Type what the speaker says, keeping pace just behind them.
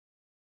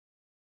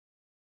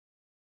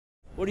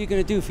What are you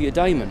going to do for your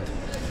diamond?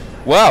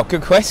 Wow,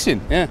 good question.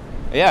 Yeah.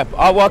 Yeah.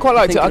 Well, I quite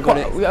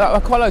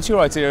liked your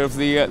idea of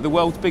the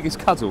world's biggest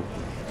cuddle.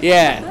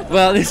 Yeah.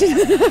 Well, this is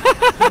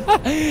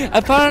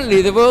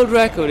apparently the world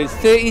record is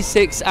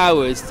 36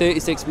 hours,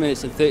 36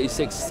 minutes, and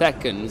 36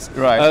 seconds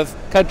of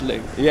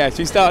cuddling. Yeah. Should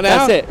we start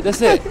now?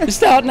 That's it. We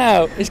start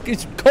now.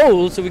 It's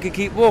cold, so we can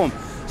keep warm.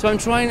 So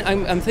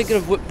I'm thinking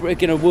of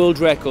breaking a world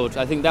record.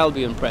 I think that'll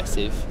be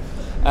impressive.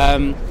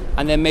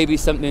 And then maybe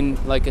something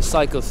like a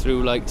cycle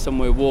through like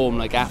somewhere warm,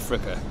 like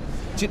Africa.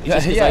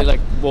 I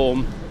like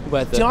warm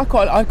weather. Do you know,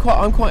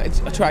 I'm quite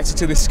attracted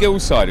to the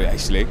skills side of it,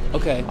 actually.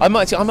 Okay. I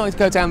might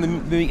go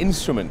down the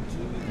instrument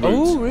route.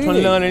 Oh, really? Trying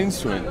to learn an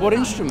instrument. What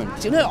instrument?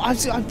 Do you know,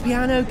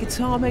 piano,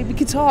 guitar, maybe.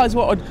 Guitar is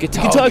what I'd...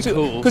 Guitar would be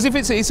cool. Because if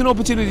it's an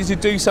opportunity to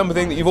do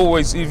something that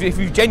if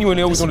you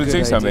genuinely always want to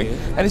do something,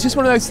 and it's just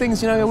one of those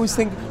things, you know, I always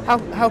think,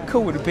 how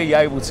cool would it be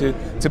able to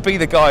be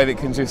the guy that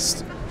can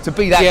just... to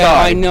be that guy. Yeah,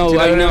 I know.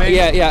 I mean?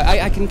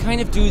 Yeah. I can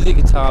kind of do the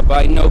guitar,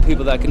 but I know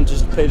people that can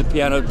just play the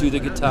piano, do the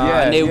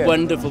guitar, and they're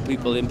wonderful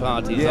people in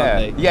parties,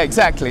 aren't they? Yeah,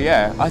 exactly.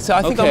 Yeah, I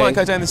think I might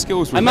go down the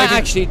skills route. I might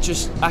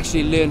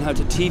actually learn how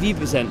to TV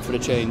present for a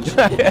change.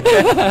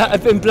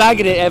 I've been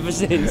blagging it ever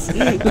since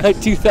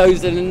like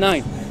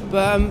 2009.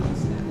 But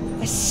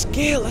a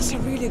skill, that's a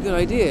really good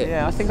idea.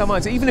 Yeah, I think I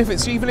might. Even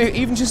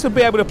just to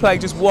be able to play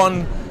just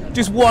one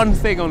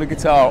thing on a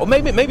guitar, or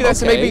maybe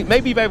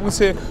be able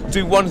to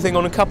do one thing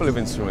on a couple of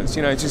instruments.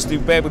 You know, just to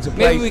be able to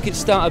play. Maybe we could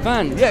start a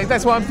band. Yeah,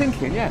 that's what I'm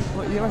thinking. Yeah,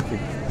 what do you reckon?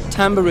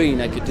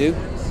 Tambourine, I could do.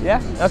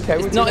 Yeah. Okay.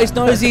 It's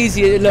not as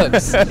easy as it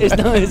looks. It's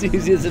not as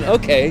easy as it.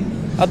 Okay,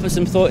 I'll put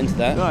some thought into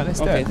that. Right, let's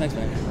do it. Okay, thanks,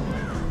 mate.